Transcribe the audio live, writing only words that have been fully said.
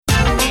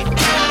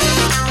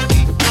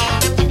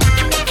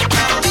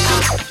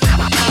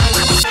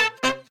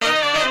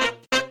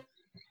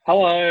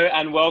Hello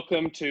and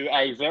welcome to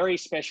a very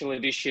special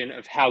edition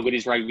of How Good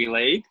is Rugby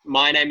League.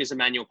 My name is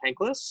Emmanuel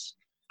Penklis,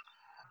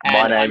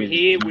 and I'm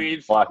here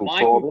with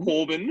Michael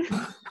Corbin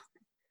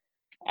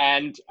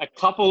and a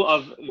couple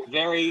of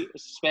very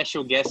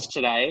special guests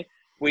today.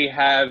 We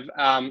have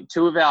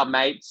two of our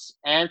mates,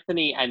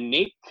 Anthony and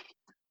Nick,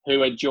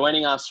 who are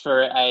joining us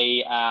for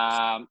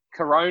a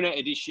Corona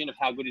edition of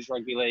How Good is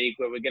Rugby League,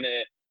 where we're going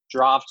to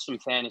draft some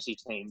fantasy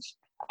teams.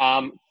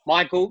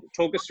 Michael,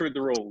 talk us through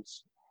the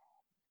rules.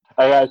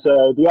 Okay,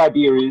 so the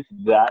idea is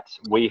that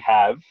we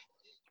have,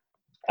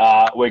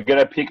 we're going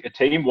to pick a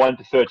team 1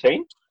 to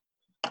 13,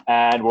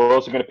 and we're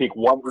also going to pick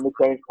one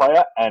interchange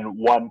player and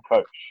one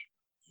coach.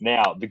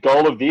 Now, the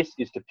goal of this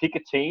is to pick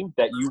a team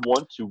that you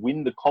want to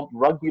win the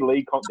rugby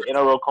league, the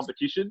NRL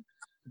competition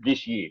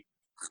this year.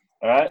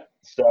 All right,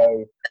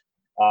 so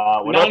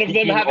none of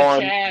them have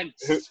a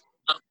chance.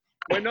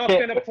 We're not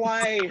going to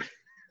play.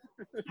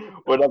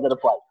 We're not going to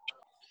play.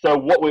 So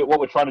what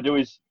we're trying to do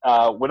is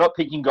we're not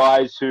picking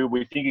guys who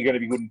we think are going to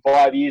be good in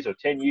 5 years or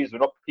 10 years. We're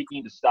not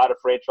picking to start a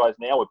franchise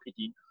now. We're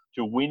picking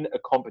to win a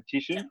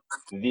competition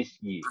this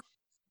year.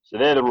 So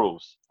they're the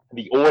rules.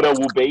 The order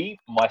will be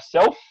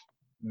myself,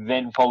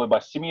 then followed by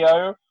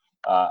Simeo,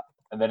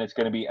 and then it's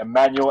going to be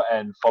Emmanuel,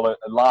 and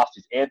last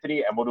is Anthony,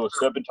 and we'll do a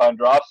serpentine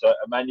draft. So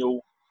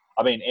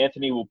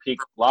Anthony will pick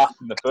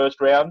last in the first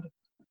round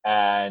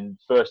and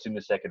first in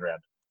the second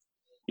round.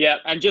 Yeah,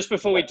 and just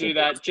before we do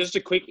that, just a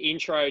quick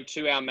intro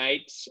to our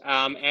mates.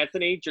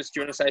 Anthony, do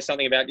you want to say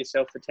something about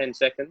yourself for 10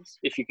 seconds,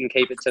 if you can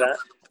keep it to that?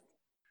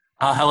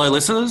 Hello,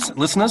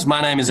 listeners.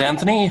 My name is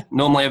Anthony.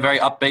 Normally a very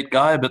upbeat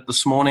guy, but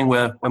this morning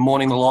we're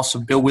mourning the loss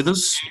of Bill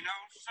Withers.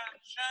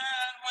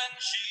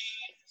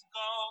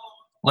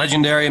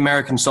 Legendary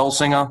American soul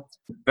singer.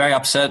 Very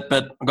upset,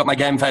 but I've got my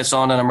game face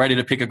on and I'm ready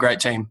to pick a great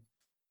team.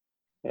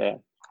 Yeah,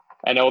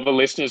 and all the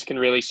listeners can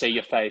really see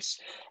your face.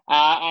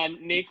 And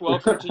Nick,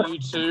 welcome to you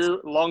too.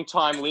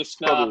 Long-time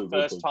listener,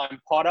 first-time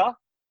Potter.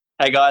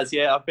 Hey guys,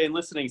 yeah, I've been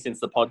listening since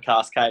the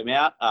podcast came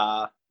out.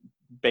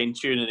 Been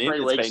tuning in. 3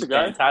 weeks been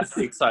ago.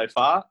 Fantastic so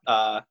far.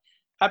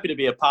 Happy to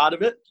be a part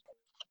of it.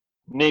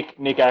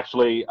 Nick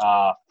actually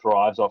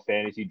thrives off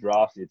fantasy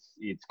drafts.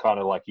 It's kind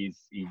of like he's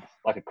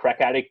like a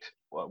crack addict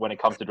when it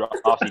comes to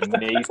drafts. He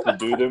needs to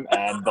do them,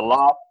 and the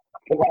last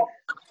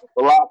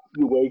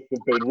few weeks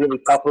have been really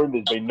tough for him.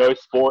 There's been no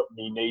sport, and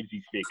he needs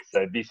his fix.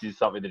 So this is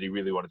something that he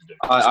really wanted to do.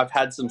 I've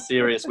had some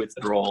serious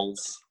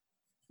withdrawals.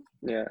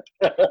 Yeah.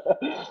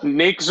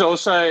 Nick's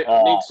also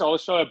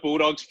a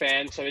Bulldogs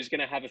fan, so he's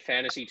going to have a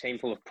fantasy team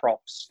full of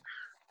props.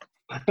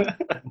 I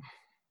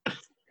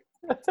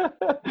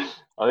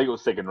think it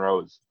was second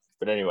rows,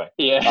 but anyway.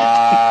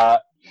 Yeah.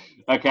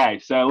 Okay,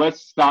 so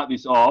let's start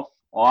this off.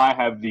 I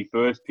have the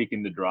first pick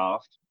in the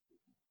draft,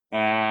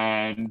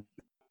 and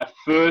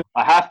first,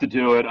 I have to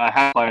do it. I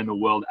have a player in the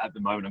world at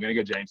the moment. I'm going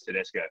to go James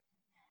Tedesco.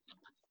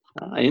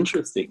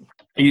 Interesting.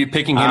 Are you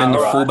picking him in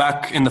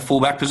the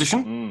fullback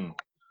position?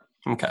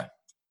 I Okay.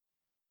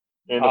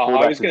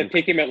 was going to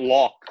pick him at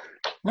lock.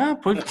 No,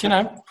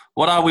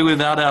 what are we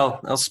without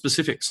our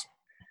specifics?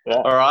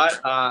 Yeah. All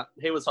right.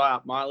 He was high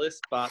up my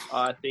list, but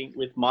I think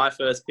with my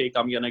first pick,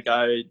 I'm going to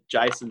go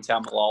Jason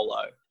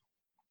Taumalolo.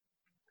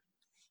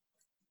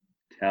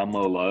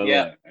 Taumalolo.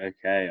 Yeah.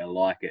 Okay, I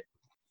like it.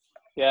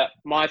 Yeah,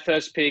 my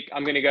first pick,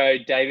 I'm going to go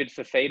David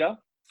Fafita.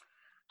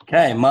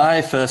 Okay,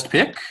 my first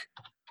pick,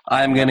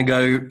 I'm going to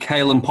go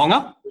Kalen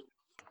Ponga.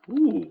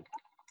 Ooh.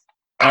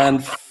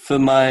 And for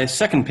my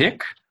second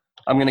pick,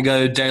 I'm going to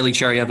go Daly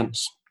Cherry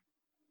Evans.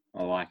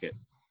 I like it.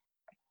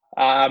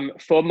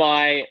 For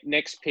my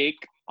next pick,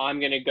 I'm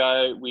going to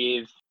go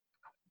with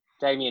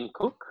Damien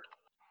Cook.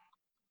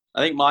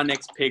 I think my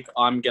next pick,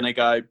 I'm going to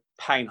go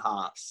Payne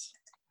Haas.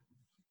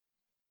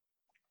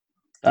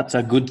 That's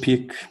a good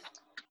pick.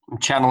 I'm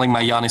channeling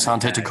my Giannis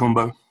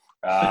Antetokounmpo.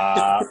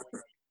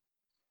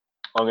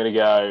 I'm gonna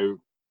go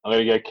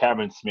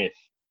Cameron Smith,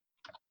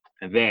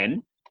 and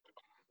then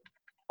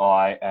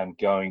I am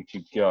going to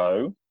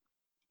go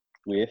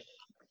with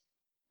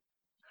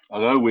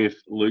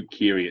Luke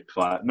Keary at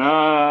 5.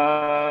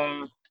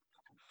 No,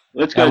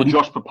 let's go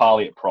Josh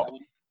Papali at prop.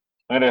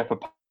 I'm gonna go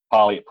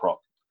Papali at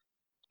prop.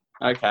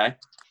 Okay.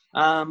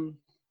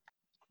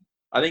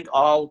 I think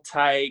I'll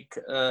take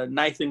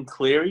Nathan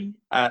Cleary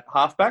at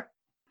halfback.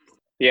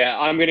 Yeah,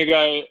 I'm going to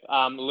go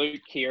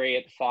Luke Keary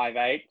at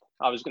 5'8".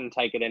 I was going to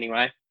take it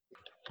anyway.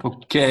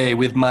 Okay,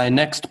 with my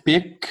next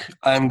pick,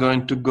 I'm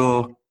going to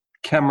go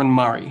Cameron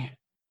Murray.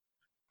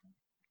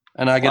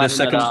 And I get a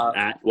second...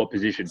 At what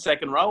position?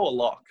 Second row or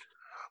lock?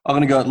 I'm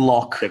going to go at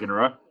lock. Second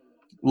row?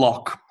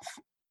 Lock.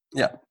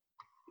 Yeah.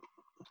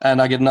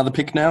 And I get another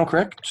pick now,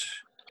 correct?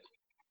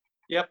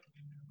 Yep.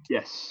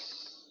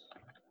 Yes.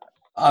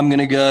 I'm going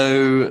to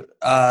go...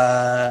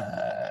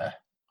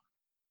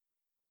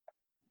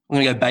 I'm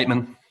going to go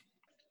Bateman.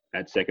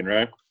 At second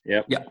row?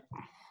 Yep. Yeah.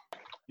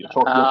 You're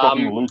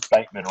talking Luke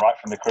Bateman, right,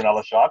 from the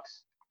Cronulla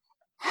Sharks?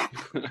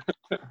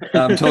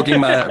 I'm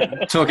talking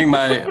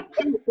my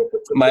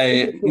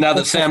now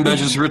that Sam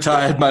Burgess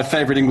retired, my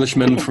favourite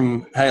Englishman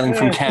hailing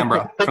from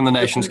Canberra, from the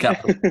nation's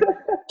capital.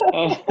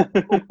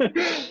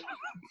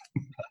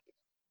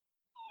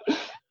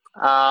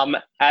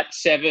 At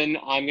 7,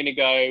 I'm going to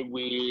go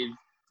with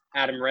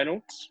Adam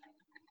Reynolds,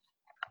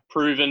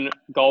 proven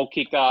goal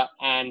kicker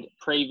and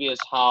previous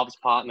halves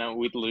partner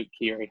with Luke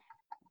Keary.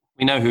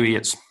 We know who he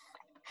is.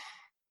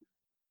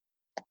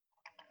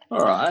 All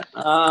right.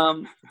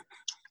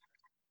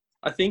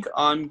 I think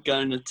I'm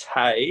going to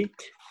take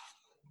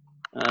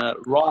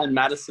Ryan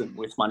Madison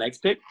with my next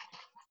pick.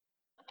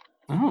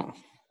 Oh.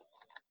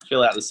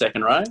 Fill out the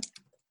second row.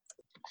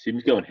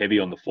 Sim's going heavy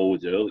on the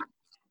forwards early.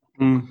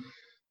 Mm.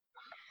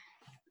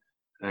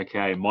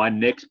 Okay, my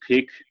next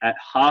pick at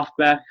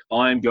halfback,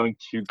 I'm going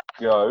to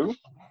go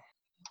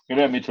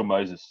Mitchell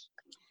Moses.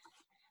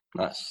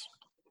 Nice.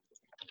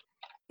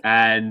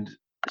 And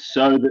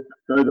so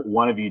that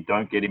one of you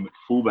don't get him at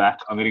fullback,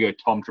 I'm going to go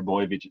Tom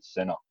Trbojevic at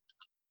centre.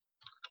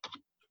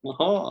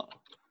 Oh.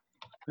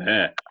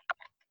 Yeah.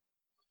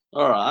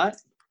 All right.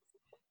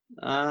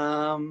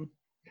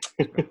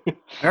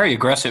 Very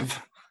aggressive.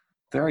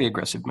 Very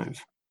aggressive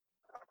move.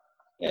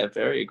 Yeah,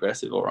 very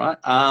aggressive. All right.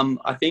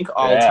 I think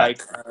I'll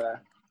take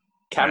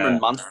Cameron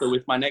Munster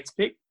with my next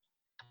pick.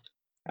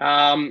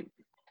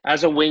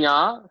 As a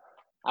winger,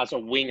 I'm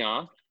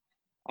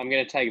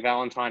going to take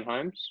Valentine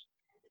Holmes.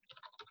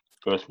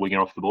 First winger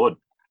off the board.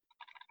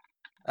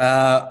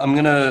 I'm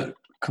going to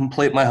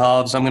complete my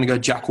halves. I'm going to go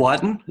Jack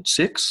Whiten at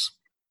 6.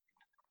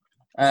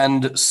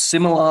 And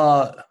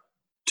similar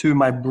to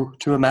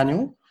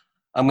Emmanuel,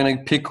 I'm going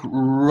to pick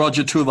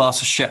Roger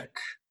Tuivasa-Sheck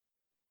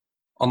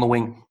on the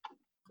wing.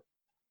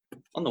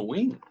 On the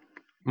wing?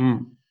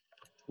 Mm.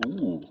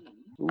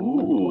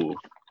 Ooh.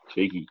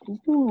 Cheeky.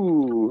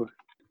 Ooh.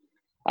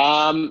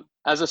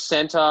 As a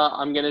centre,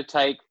 I'm going to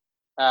take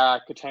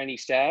Katoni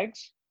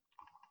Staggs.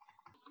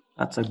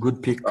 That's a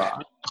good pick.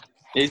 Right.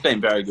 He's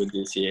been very good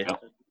this year.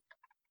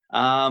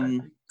 All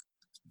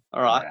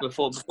right.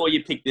 Before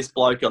you pick this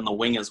bloke on the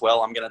wing as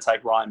well, I'm going to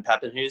take Ryan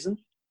Pappenhuisen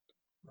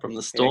from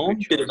the Storm.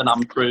 Bit of an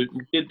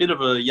unproven, bit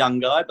of a young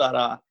guy, but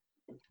I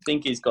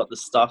think he's got the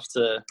stuff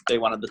to be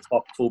one of the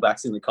top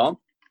fullbacks in the comp.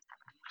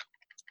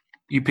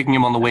 You picking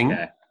him on the wing?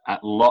 Okay.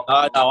 At lock.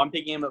 No, I'm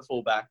picking him at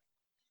fullback.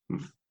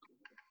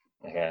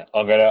 Okay,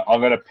 I'm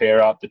gonna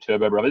pair up the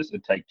Turbo Brothers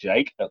and take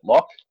Jake at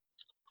lock.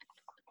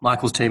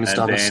 Michael's team is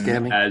starting to scare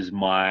me. As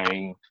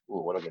my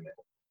what do I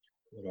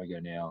go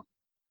now?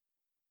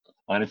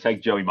 I'm gonna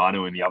take Joey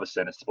Manu in the other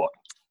centre spot.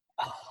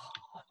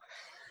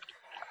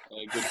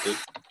 Good pick.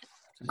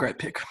 A great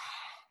pick.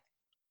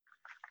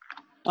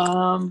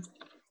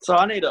 So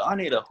I need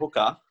a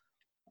hooker.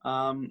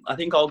 I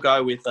think I'll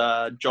go with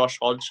Josh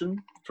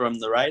Hodgson from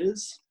the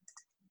Raiders.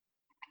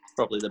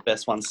 Probably the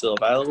best one still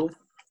available.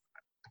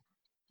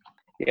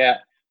 Yeah.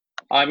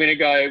 I'm going to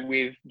go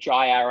with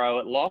Jai Arrow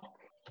at lock.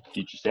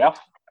 Future South.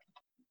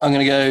 I'm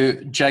going to go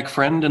Jake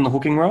Friend in the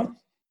hooking row.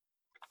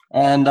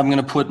 And I'm going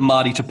to put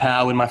Marty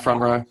Tapau in my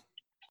front row.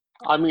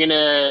 I'm going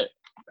to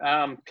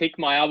pick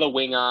my other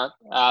winger,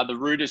 the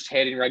rudest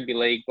head in rugby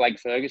league, Blake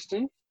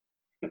Ferguson.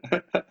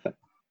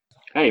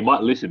 Hey, you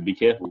might listen. Be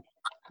careful.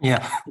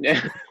 Yeah.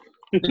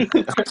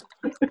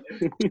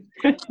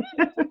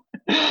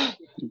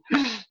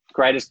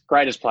 Greatest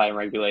player in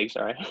rugby league,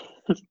 sorry.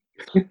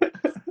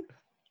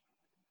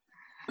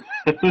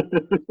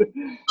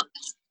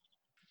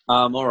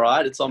 All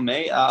right, it's on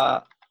me.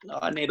 I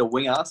need a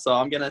winger, so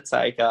I'm going to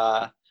take...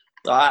 I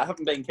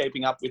haven't been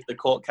keeping up with the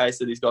court case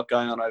that he's got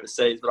going on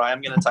overseas, but I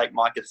am going to take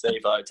Micah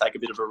Thivo, take a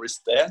bit of a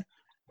risk there.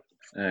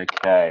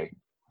 Okay.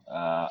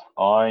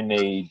 I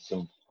need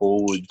some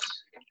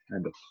forwards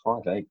and a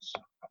 5'8".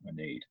 I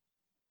need.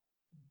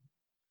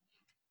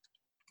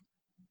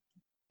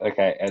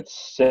 Okay, at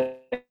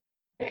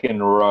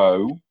second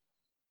row,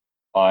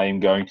 I'm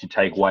going to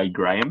take Wade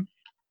Graham.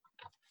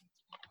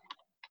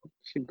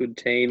 It's a good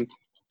team.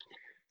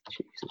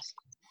 Jesus.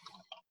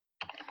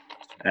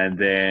 And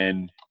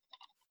then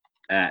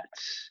at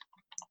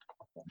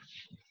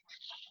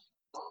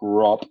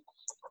prop,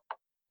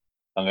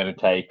 I'm going to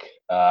take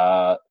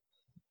Siwa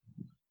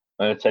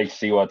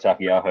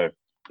Takiaho.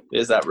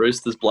 There's that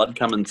Roosters blood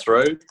coming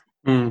through.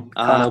 Can't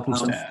help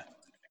himself.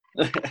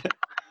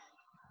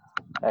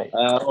 Hey,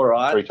 all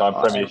right. 3-time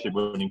premiership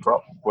winning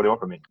prop. What do you want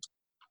from me?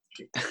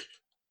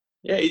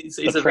 Yeah, he's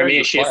the a very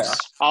good player. premierships.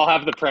 I'll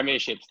have the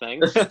premierships,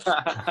 thanks.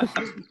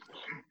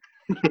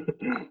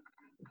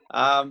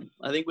 I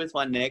think with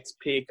my next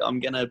pick, I'm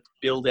going to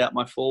build out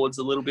my forwards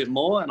a little bit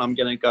more, and I'm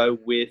going to go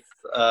with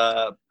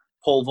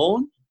Paul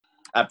Vaughan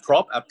at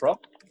prop.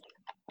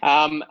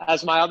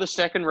 As my other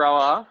second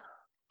rower,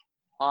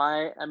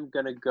 I am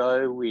going to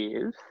go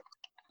with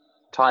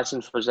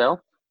Tyson Frizzell.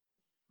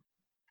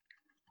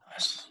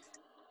 Nice.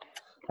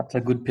 That's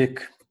a good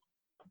pick.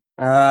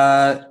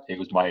 It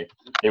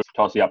was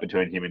tossing up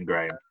between him and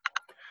Graham.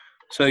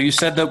 So you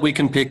said that we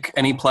can pick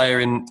any player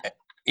in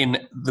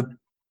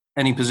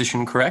any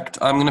position, correct?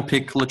 I'm going to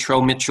pick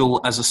Latrell Mitchell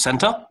as a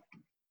centre.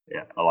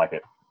 Yeah, I like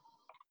it.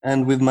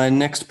 And with my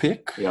next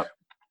pick,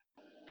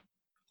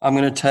 I'm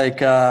going to take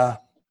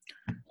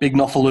Big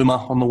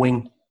Nofaluma on the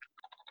wing.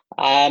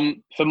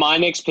 For my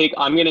next pick,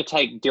 I'm going to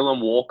take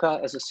Dylan Walker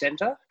as a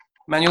centre.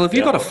 Manuel, have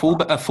you got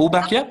a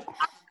fullback yet?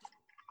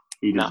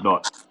 He does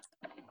not.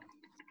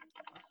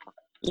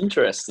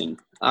 Interesting.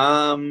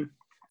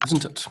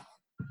 Isn't it?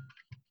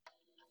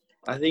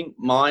 I think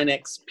my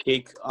next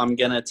pick, I'm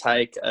going to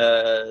take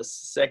a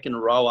second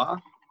rower.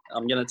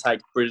 I'm going to take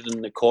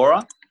Britton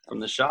Nikora from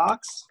the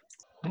Sharks.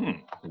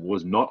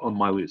 Was not on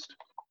my list.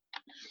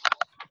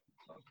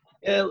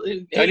 Yeah,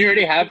 don't you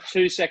already have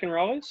 2 second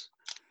rowers?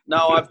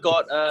 No, I've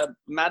got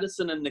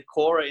Madison and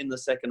Nikora in the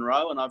second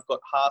row, and I've got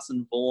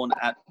Harson Vaughan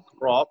at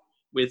prop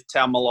with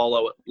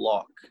Taumalolo at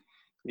lock.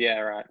 Yeah,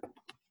 right.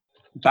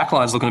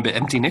 Backline's looking a bit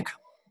empty, Nick.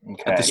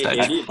 Okay. At this stage.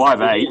 At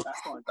 5'8",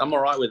 I'm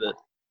all right with it.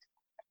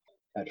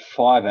 At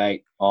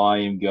 5'8", I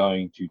am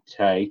going to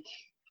take.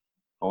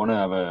 I want to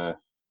have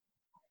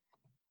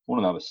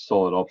a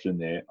solid option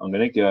there. I'm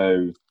going to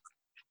go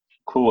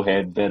cool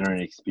head,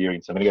 veteran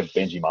experience. I'm going to go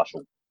Benji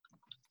Marshall.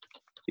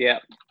 Yeah,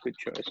 good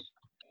choice.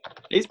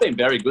 He's been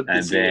very good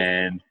this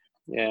year. And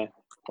then,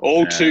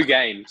 all 2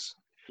 games.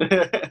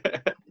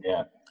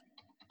 Yeah.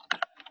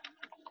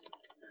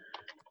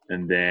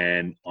 And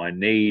then I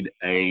need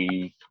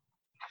I'm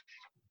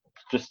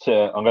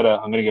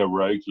gonna go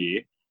rogue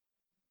here.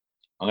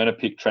 I'm gonna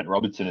pick Trent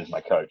Robinson as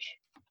my coach.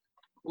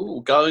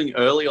 Ooh, going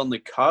early on the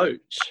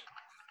coach.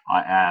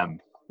 I am.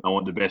 I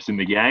want the best in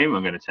the game.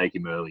 I'm gonna take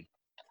him early.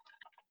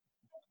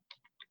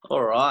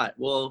 All right.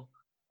 Well,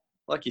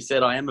 like you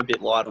said, I am a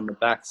bit light on the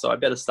back, so I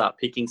better start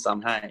picking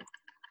some, hey.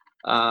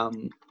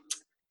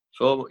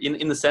 So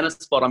in the centre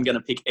spot, I'm going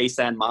to pick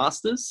Esan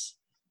Masters.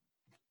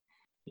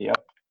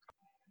 Yep.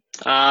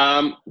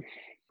 I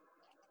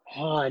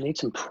need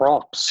some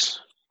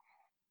props.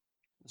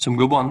 Some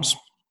good ones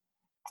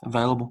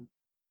available.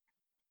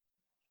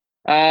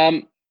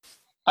 I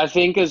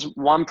think as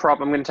one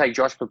prop, I'm going to take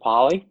Josh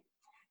Papali.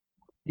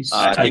 He's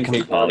I think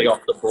he's already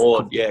off the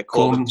board. Yeah,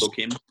 Corbin took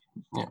him.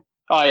 Yeah.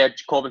 Oh, yeah,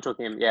 Corbin took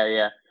him.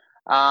 Yeah.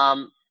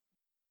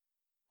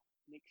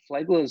 Nick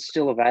Flegler is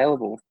still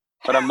available,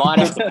 but I might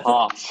have to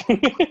pass.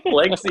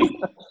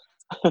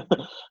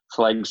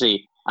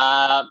 Flegsy.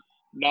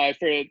 No,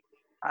 for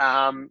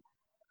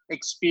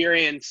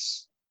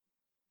experience,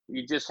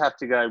 you just have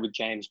to go with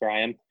James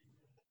Graham.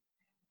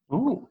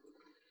 Ooh.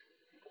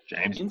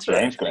 James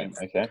Graham.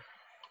 Okay.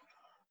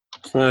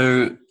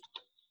 So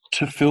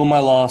to fill my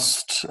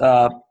last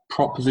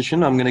prop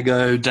position, I'm going to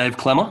go Dave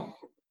Clemmer.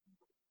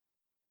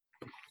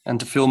 And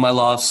to fill my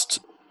last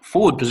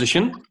forward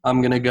position,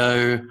 I'm going to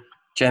go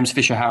James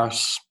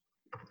Fisher-Harris.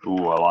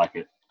 Ooh, I like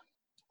it.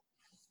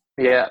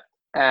 Yeah,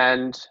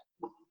 and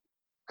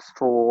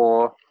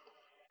for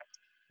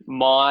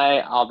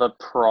my other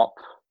prop,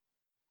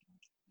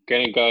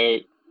 going to go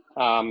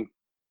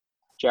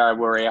Jared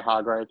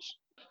Warrior-Hargreaves.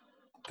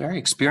 Very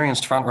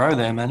experienced front row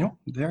there, Manuel.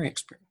 Very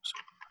experienced.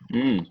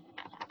 I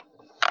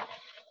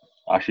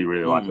actually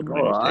really like the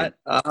all right.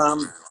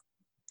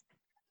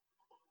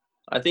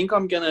 I think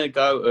I'm going to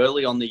go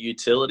early on the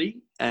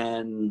utility,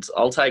 and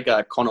I'll take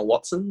Connor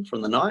Watson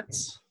from the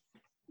Knights.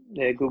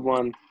 Yeah, good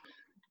one.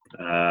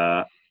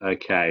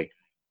 Okay.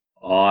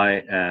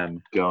 I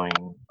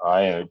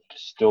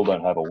still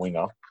don't have a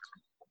winger.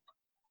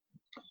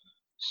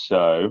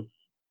 So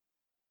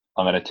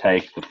I'm going to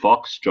take the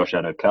Fox, Josh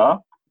Adokar.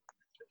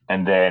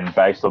 And then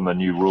based on the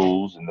new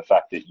rules and the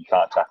fact that you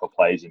can't tackle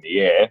plays in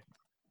the air.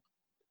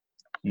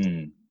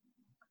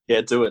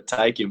 Yeah, do it.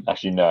 Take him.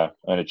 Actually, no. I'm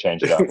going to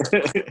change it up.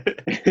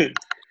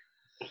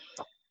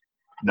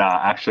 No,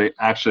 actually,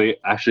 I'm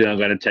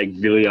going to take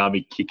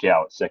Viliami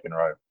Kikau at second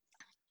row.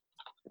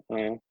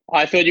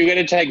 I thought you were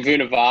going to take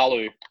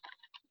Vunivalu,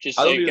 just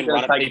so you can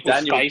run up people's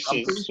Daniel.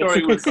 faces.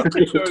 I'm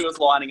pretty sure he was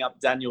lining up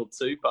Daniel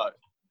Tupou.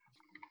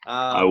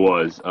 I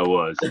was,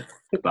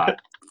 but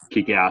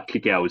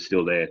Kikau was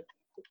still there.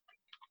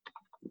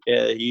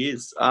 Yeah, he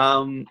is.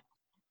 All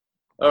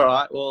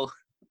right. Well,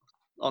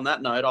 on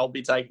that note, I'll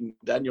be taking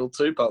Daniel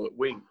Tupou at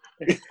wing.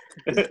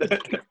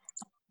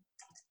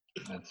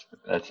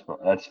 That's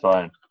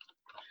fine.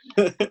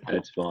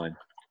 That's fine.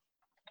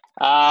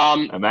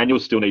 Emmanuel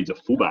still needs a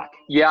fullback.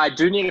 Yeah, I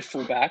do need a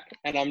fullback,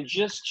 and I'm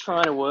just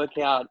trying to work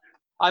out.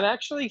 I'm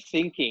actually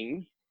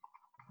thinking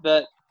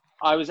that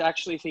I was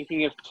actually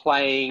thinking of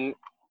playing.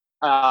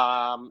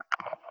 My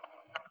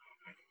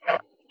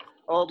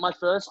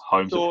first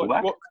Holmes thought.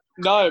 fullback?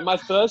 My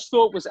first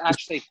thought was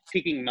actually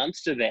picking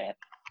Munster there.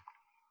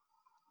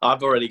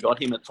 I've already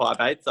got him at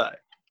 5'8", though.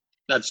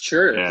 That's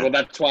true. Yeah. Well,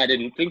 that's why I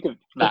didn't think of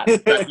that.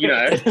 But, you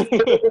know.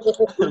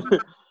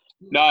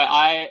 No,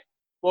 I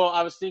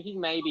was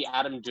thinking maybe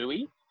Adam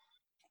Dewey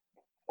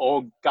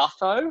or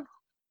Gutho,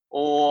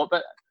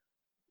 but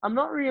I'm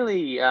not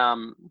really.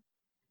 I'm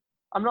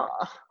a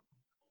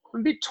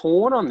bit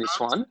torn on this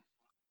one.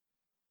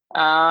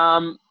 It's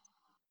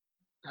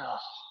a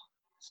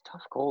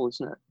tough call,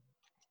 isn't it?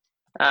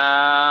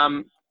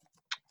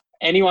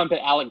 Anyone but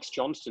Alex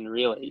Johnston,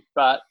 really.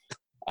 But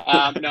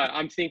no,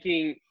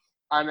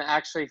 I'm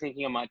actually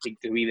thinking I might pick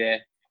Dewey there.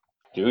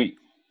 Dewey.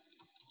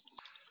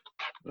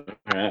 All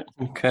right.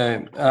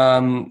 Okay.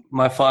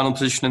 My final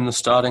position in the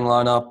starting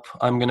lineup,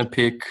 I'm going to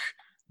pick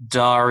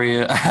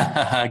Daria.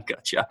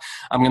 Gotcha.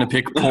 I'm going to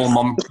pick Paul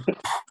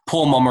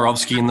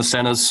Momirovski in the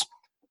centres.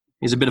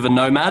 He's a bit of a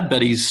nomad,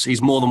 but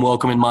he's more than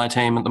welcome in my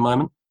team at the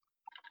moment.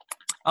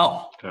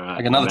 Oh,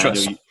 I got another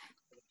choice.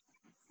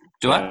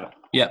 Do I?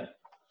 Yeah.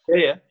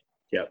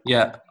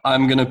 Yeah.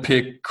 I'm going to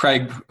pick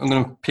Craig. I'm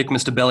going to pick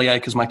Mr.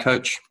 Bellyache as my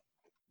coach.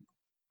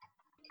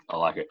 I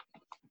like it.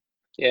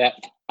 Yeah.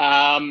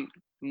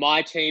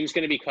 My team's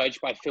going to be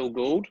coached by Phil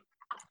Gould.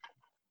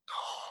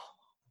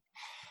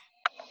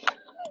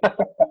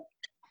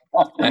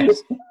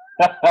 Nice.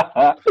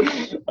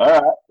 All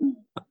right.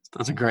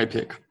 That's a great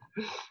pick.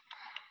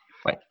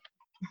 Wait,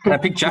 can I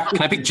pick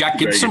Jack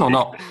Gibson or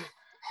not?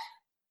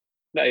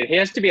 No, he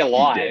has to be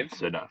alive. Dead,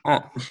 so no.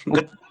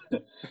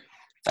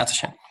 That's a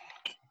shame.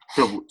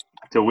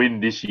 To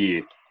win this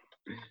year.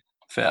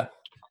 Fair.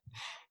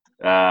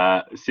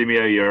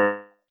 Simeo,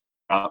 you're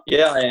up.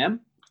 Yeah, I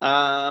am.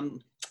 I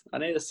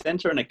need a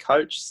centre and a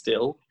coach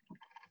still.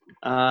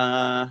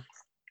 I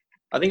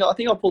think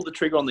I'll pull the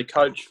trigger on the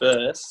coach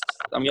first.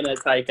 I'm going to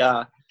take.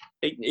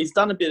 He's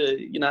done a bit of,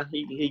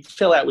 he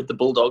fell out with the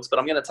Bulldogs, but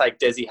I'm going to take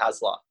Desi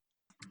Hasler.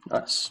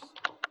 Nice.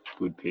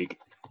 Good pick.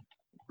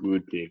 Yeah,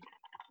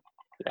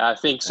 I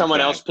think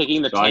someone else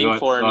picking the team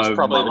for him is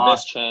probably the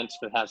best chance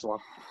for Hasler.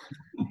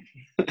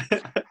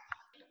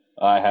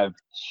 I have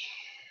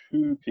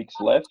 2 picks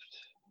left.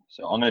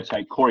 So I'm going to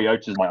take Corey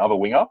Oates as my other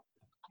winger.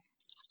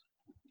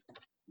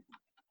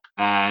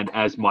 And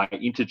as my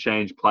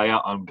interchange player,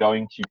 I'm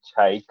going to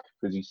take,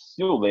 because he's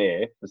still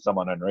there for some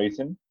unknown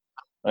reason,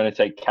 I'm going to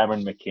take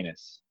Cameron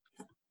McInnes.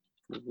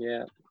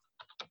 Yeah.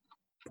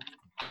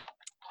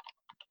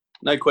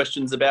 No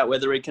questions about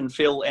whether he can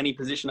fill any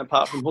position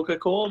apart from hooker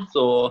chords,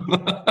 or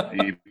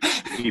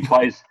he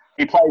plays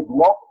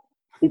lock.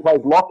 He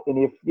plays lock, and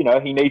if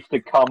he needs to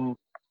come,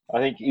 I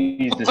think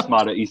he's the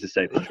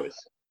safer choice.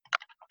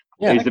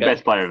 Yeah, he's the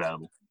best player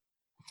available.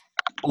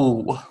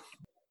 Ooh.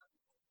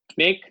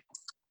 Nick?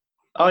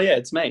 Oh yeah,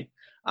 it's me.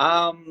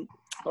 All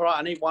right,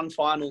 I need one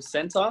final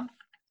centre,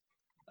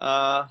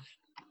 and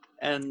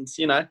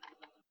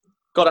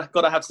got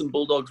to have some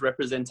Bulldogs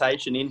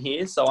representation in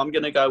here. So I'm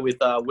going to go with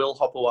Will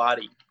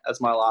Hopewadi as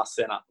my last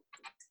centre.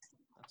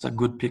 That's a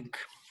good pick.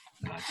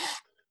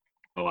 Nice.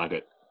 I like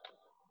it.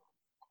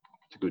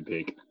 It's a good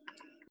pick.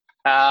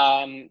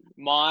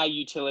 My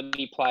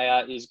utility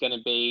player is going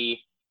to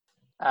be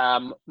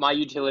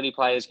Mitch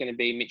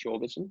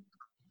Orbison.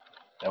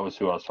 That was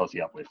who I was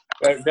fussy up with.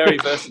 Very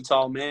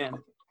versatile man.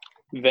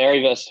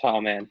 Very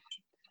versatile man.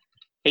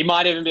 He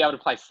might even be able to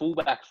play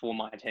fullback for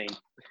my team.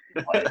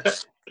 It might have to.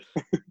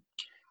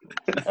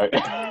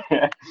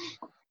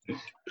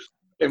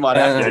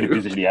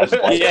 Yeah,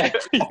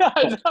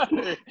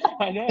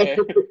 I know.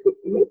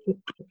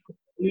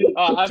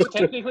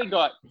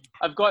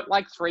 I've got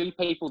like 3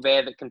 people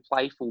there that can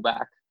play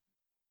fullback.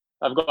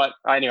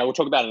 Anyway, we'll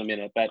talk about it in a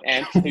minute. But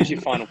Ant, who's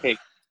your final pick?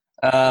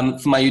 For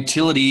my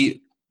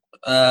utility,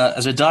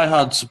 as a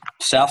diehard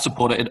South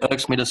supporter, it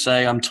irks me to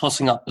say I'm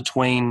tossing up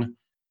between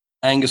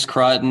Angus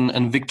Crichton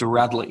and Victor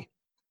Radley.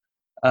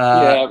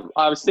 I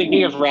was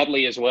thinking of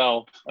Radley as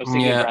well. I was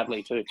thinking of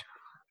Radley too.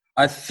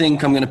 I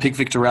think I'm going to pick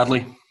Victor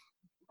Radley.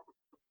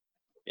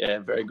 Yeah,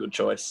 very good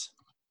choice.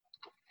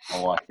 I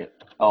like it.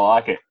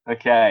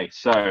 Okay,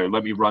 so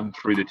let me run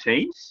through the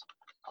teams.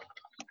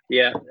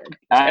 Yeah.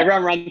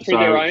 Everyone run through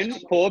their own.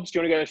 Corbs, do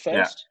you want to go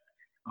first?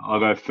 Yeah. I'll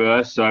go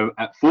first. So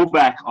at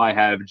fullback, I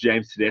have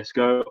James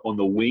Tedesco. On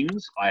the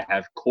wings, I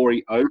have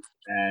Corey Oates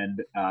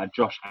and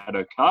Josh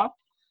Adokar.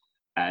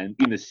 And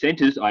in the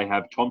centres, I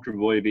have Tom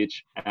Trbojevic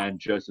and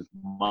Joseph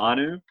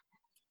Manu.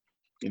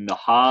 In the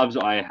halves,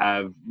 I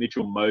have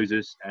Mitchell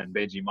Moses and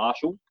Benji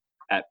Marshall.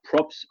 At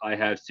props, I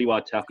have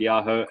Siwa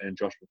Tapiaho and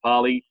Josh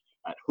Papali.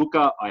 At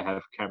hooker, I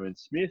have Cameron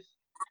Smith.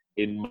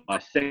 In my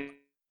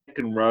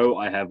second row,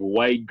 I have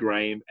Wade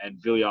Graham and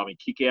Viliami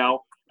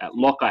Kikau. At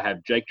lock, I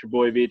have Jake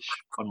Trbojevic.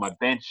 On my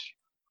bench,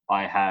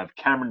 I have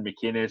Cameron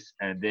McInnes,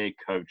 and they're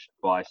coached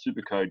by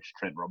Supercoach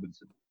Trent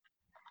Robinson.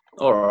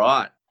 All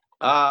right.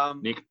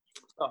 Nick?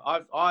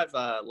 I've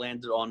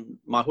landed on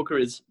my hooker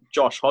is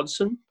Josh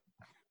Hodgson.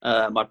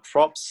 My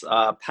props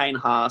are Payne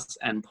Haas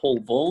and Paul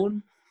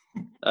Vaughan.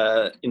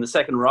 In the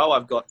second row,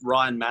 I've got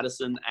Ryan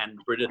Madison and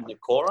Britton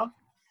Nikora.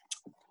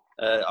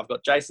 I've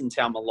got Jason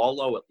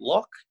Taumalolo at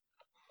lock.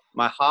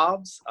 My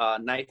halves are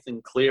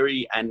Nathan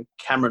Cleary and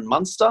Cameron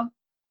Munster.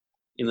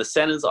 In the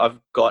centres, I've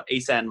got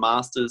Isan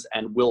Masters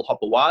and Will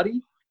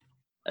Hopewadi.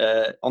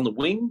 On the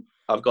wing,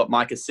 I've got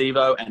Micah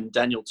Sevo and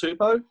Daniel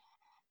Tupou.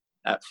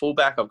 At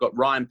fullback, I've got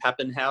Ryan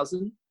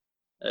Pappenhausen.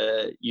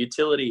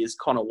 Utility is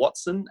Connor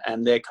Watson,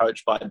 and they're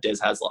coached by Des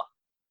Hasler.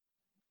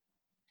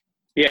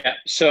 Yeah,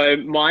 so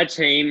my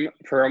team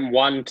from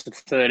 1 to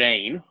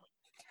 13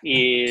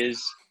 is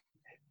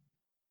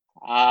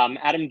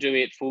Adam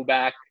Dewey at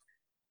fullback,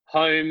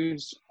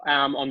 Holmes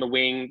on the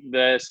wing.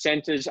 The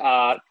centres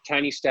are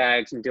Tony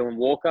Staggs and Dylan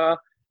Walker.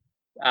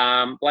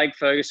 Blake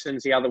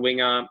Ferguson's the other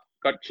winger.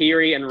 Got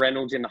Keary and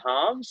Reynolds in the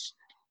halves.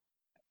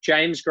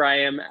 James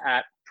Graham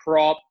at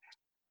prop.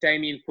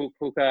 Damien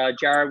Hooker,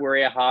 Jared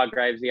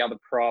Warrior-Hargraves, the other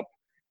prop.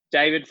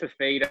 David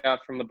Fafita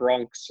from the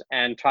Bronx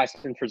and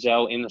Tyson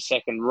Frizzell in the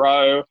second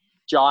row.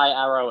 Jai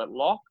Arrow at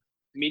lock.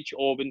 Mitch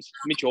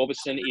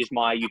Orbison is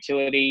my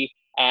utility,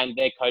 and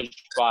they're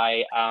coached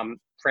by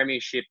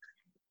Premiership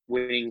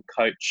winning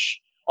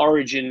coach,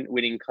 Origin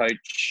winning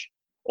coach,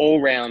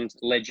 all-round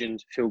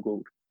legend, Phil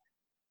Gould.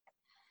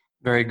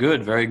 Very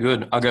good, very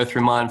good. I'll go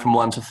through mine from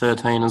 1 to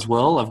 13 as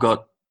well. I've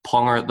got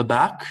Ponga at the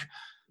back,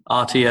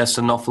 RTS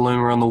and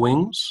Nofaluma on the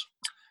wings,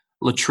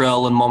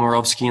 Latrell and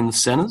Momirovski in the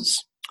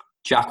centres,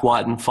 Jack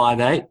Whiten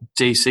 5'8",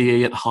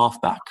 DCE at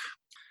halfback.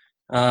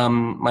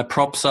 My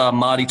props are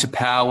Marty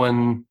Tapau,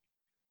 and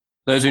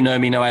those who know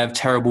me know I have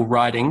terrible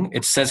writing.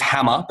 It says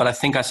Hammer, but I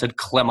think I said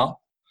Clemmer.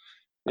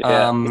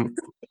 Yeah.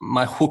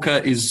 My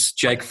hooker is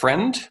Jake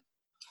Friend.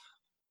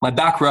 My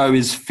back row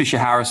is Fisher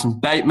Harris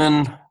and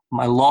Bateman.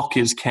 My lock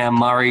is Cam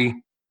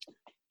Murray.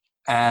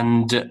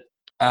 And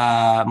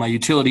my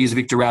utility is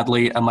Victor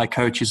Radley, and my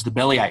coach is the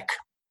Bellyache.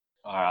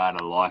 All right,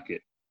 I like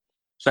it.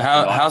 So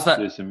how's that?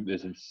 There's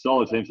some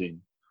solid teams here.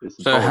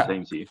 Solid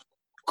teams here.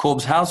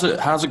 Corbs, how's it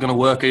going to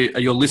work? Are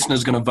your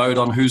listeners going to vote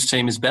on whose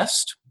team is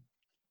best?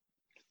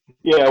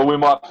 Yeah, we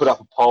might put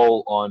up a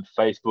poll on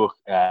Facebook.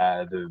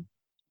 The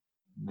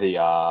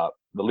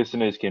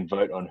listeners can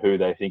vote on who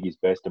they think is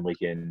best, and we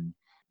can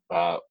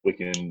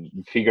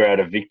figure out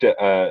a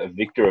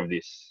victor of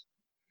this.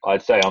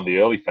 I'd say I'm the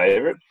early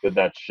favourite, but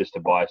that's just a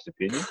biased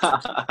opinion.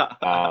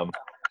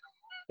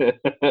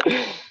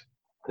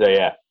 So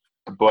yeah,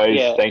 boys,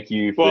 yeah.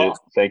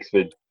 Thanks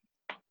for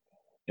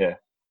yeah.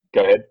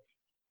 Go ahead.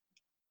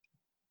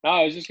 No,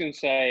 I was just going to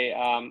say,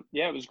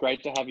 it was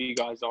great to have you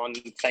guys on.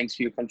 Thanks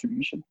for your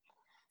contribution.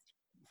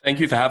 Thank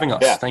you for having us.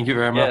 Yeah. Thank you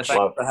very much.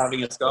 Thanks for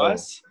having us,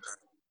 guys.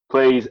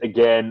 Please,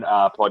 again,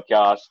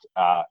 podcast.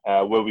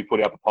 We'll be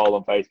putting up a poll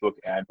on Facebook.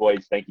 And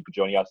boys, thank you for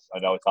joining us. I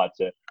know it's hard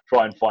to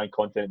try and find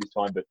content at this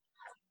time, but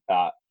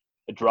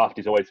a draft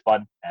is always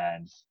fun.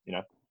 And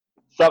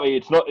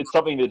it's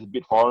something that's a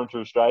bit foreign to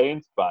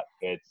Australians, but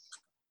it's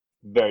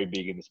very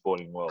big in the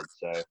sporting world.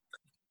 So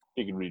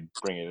you can really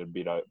bring it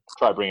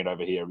try bring it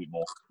over here a bit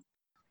more.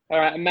 All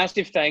right, a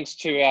massive thanks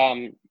to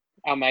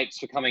our mates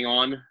for coming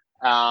on.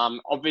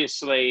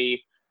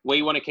 Obviously,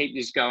 we want to keep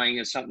this going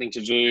as something to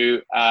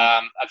do.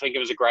 I think it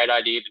was a great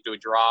idea to do a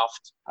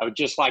draft. I would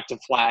just like to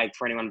flag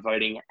for anyone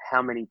voting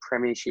how many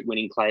premiership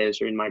winning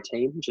players are in my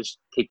team. Just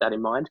keep that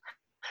in mind.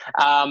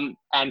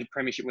 And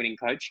premiership winning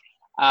coach.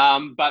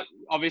 But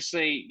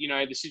obviously,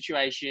 the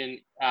situation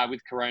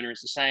with Corona is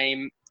the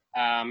same.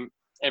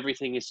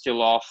 Everything is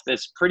still off.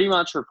 There's pretty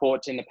much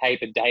reports in the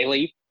paper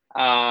daily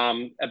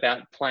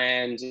about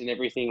plans and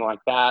everything like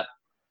that.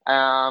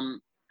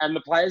 And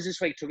the players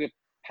this week took a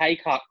pay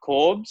cut,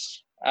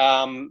 Corbs.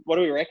 What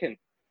do we reckon?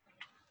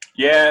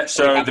 Yeah,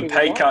 so the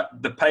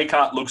pay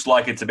cut looks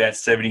like it's about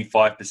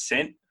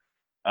 75%.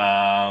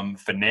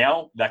 For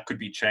now, that could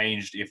be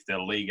changed if the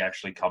league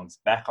actually comes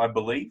back, I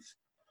believe.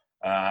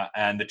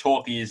 And the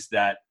talk is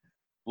that,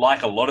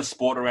 like a lot of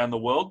sport around the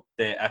world,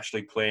 they're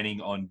actually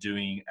planning on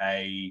doing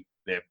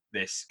they're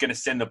going to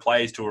send the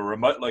players to a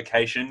remote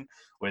location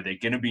where they're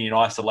going to be in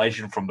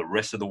isolation from the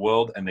rest of the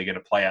world, and they're going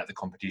to play out the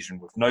competition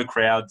with no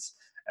crowds.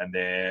 And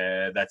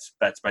that's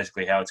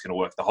basically how it's going to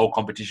work. The whole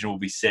competition will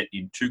be set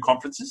in 2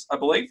 conferences, I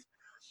believe.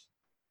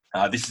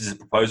 This is a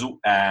proposal,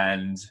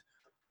 and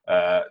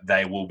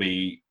they will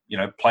be,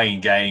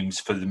 playing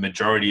games for the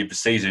majority of the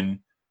season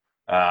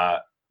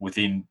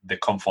within the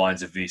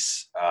confines of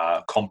this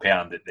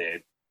compound that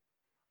they're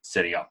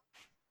setting up.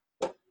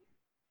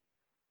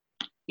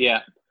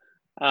 Yeah.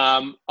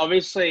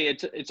 Obviously,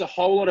 it's a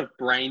whole lot of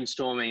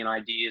brainstorming and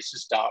ideas to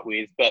start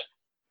with, but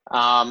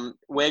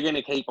we're going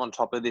to keep on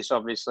top of this,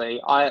 obviously.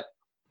 I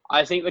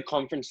think the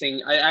conference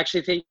thing, I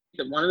actually think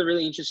that one of the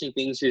really interesting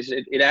things is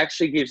it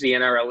actually gives the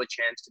NRL a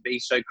chance to be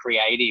so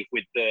creative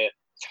with the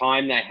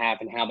time they have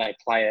and how they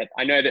play it.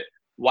 I know that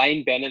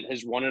Wayne Bennett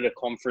has wanted a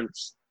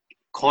conference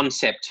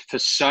concept for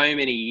so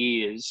many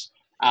years,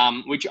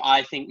 which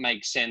I think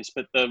makes sense.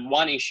 But the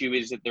one issue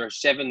is that there are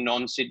 7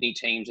 non-Sydney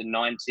teams and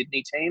 9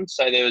 Sydney teams.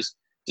 So there was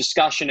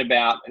discussion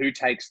about who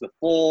takes the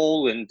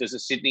fall and does a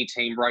Sydney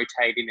team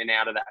rotate in and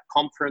out of that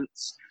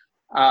conference.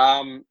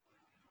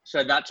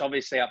 So that's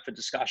obviously up for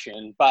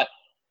discussion. But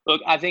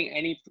look, I think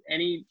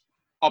any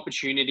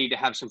opportunity to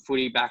have some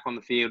footy back on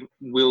the field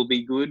will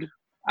be good,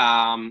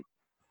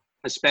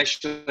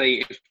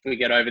 especially if we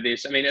get over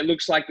this. I mean, it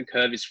looks like the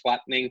curve is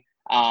flattening,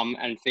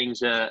 and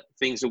things are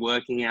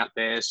working out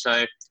there.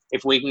 So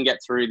if we can get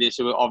through this,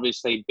 it will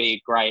obviously be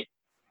great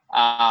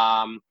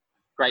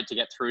to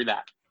get through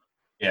that.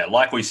 Yeah,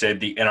 like we said,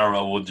 the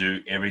NRL will do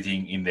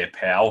everything in their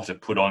power to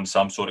put on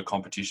some sort of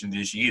competition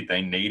this year.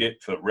 They need it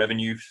for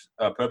revenue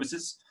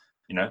purposes.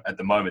 At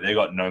the moment, they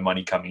got no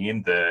money coming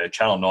in. The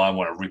Channel 9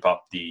 want to rip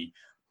up the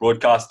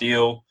broadcast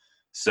deal.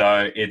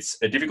 So it's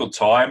a difficult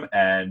time,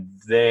 and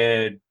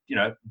they're,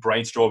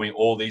 brainstorming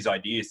all these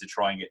ideas to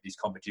try and get this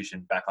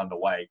competition back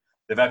underway.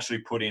 They've actually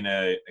put in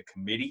a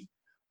committee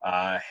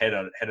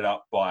headed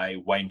up by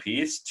Wayne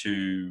Pearce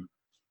to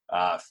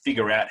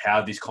figure out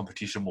how this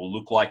competition will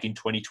look like in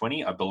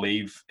 2020. I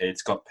believe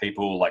it's got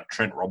people like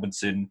Trent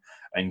Robinson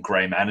and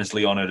Graham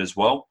Annesley on it as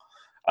well.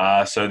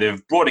 So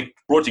they've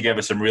brought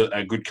together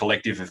a good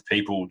collective of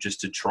people just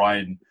to try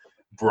and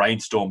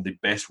brainstorm the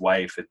best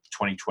way for the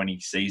 2020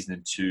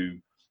 season to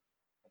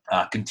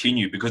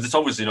continue, because it's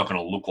obviously not going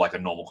to look like a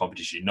normal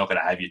competition. You're not going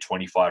to have your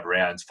 25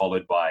 rounds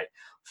followed by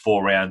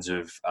 4 rounds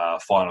of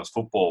finals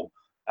football.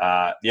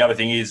 The other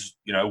thing is,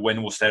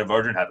 when will State of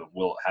Origin happen?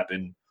 Will it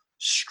happen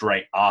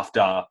straight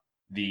after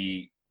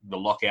the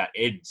lockout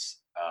ends?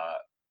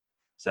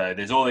 So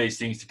there's all these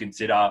things to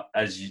consider.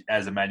 As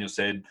Emmanuel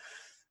said,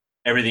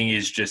 everything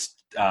is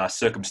just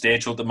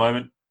circumstantial at the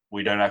moment.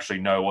 We don't actually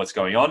know what's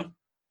going on.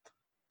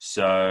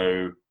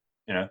 So,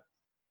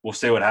 we'll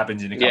see what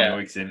happens in the coming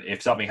weeks. And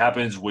if something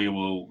happens, we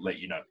will let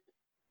you know.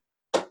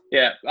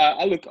 Yeah.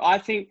 Look, I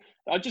think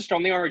just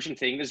on the Origin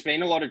thing, there's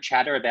been a lot of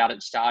chatter about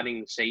it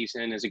starting the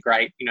season as a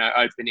great,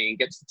 opening,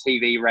 gets the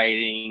TV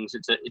ratings.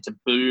 It's a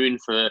boon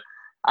for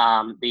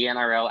the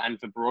NRL and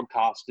for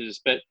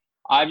broadcasters. But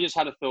I've just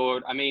had a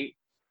thought. I mean,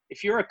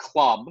 if you're a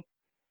club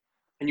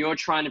and you're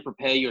trying to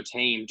prepare your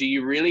team, do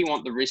you really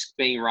want the risk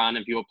being run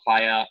of your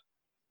player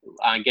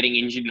getting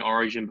injured in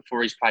Origin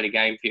before he's played a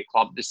game for your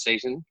club this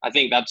season? I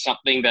think that's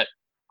something that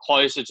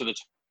closer to the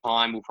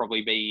time will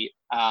probably be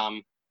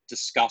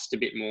discussed a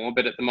bit more.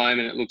 But at the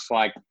moment, it looks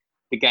like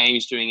the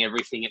game's doing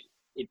everything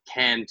it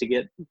can to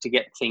get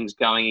things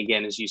going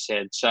again, as you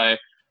said. So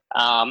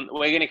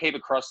we're going to keep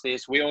across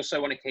this. We also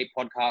want to keep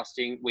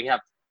podcasting. We have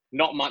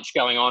not much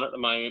going on at the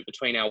moment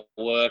between our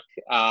work.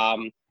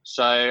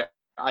 So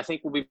I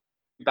think we'll be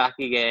back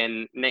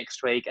again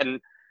next week. And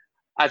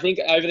I think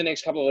over the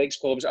next couple of weeks,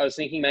 Corbs, I was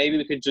thinking maybe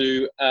we could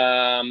do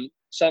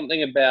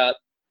something about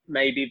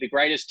maybe the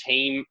greatest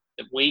team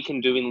that we can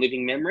do in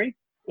living memory,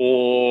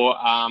 or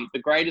the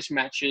greatest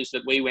matches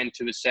that we went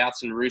to as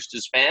Souths and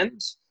Roosters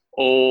fans,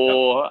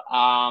 or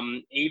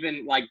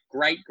even like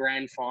great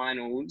grand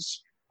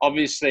finals.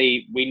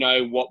 Obviously, we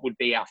know what would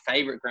be our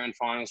favourite grand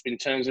finals, but in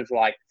terms of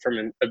like from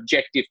an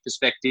objective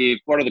perspective,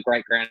 what are the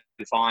great grand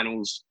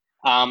finals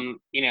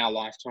in our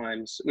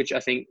lifetimes, which I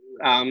think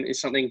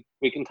is something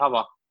we can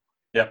cover.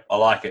 Yep, I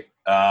like it.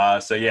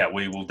 So yeah,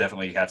 we will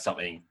definitely have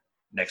something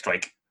next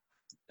week.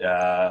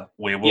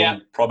 We will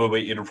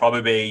it'll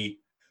probably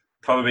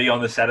be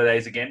on the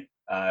Saturdays again.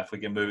 If we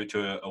can move it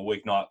to a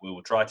weeknight, we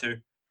will try to.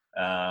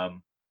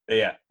 But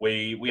yeah,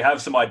 we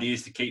have some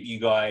ideas to keep you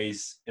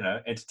guys,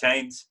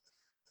 entertained.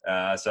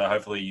 So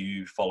hopefully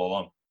you follow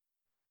along.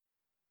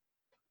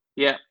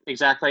 Yeah,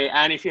 exactly.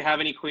 And if you have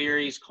any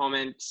queries,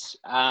 comments,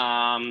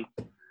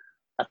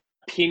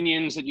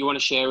 opinions that you want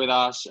to share with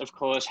us, of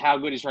course,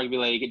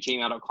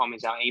 howgoodisrugbyleague@gmail.com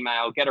is our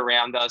email. Get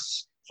around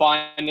us.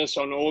 Find us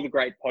on all the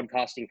great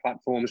podcasting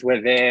platforms.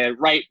 We're there.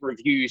 Rate,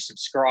 review,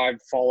 subscribe,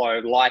 follow,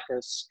 like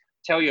us.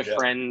 Tell your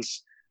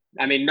friends.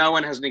 I mean, no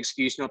one has an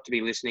excuse not to be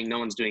listening. No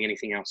one's doing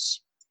anything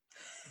else.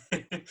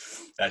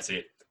 That's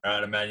it. All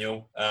right,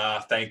 Emmanuel.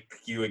 Thank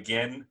you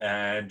again.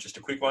 And just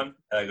a quick one.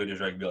 How good is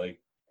rugby league?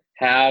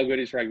 How good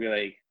is rugby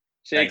league?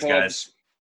 See you, Thanks, guys.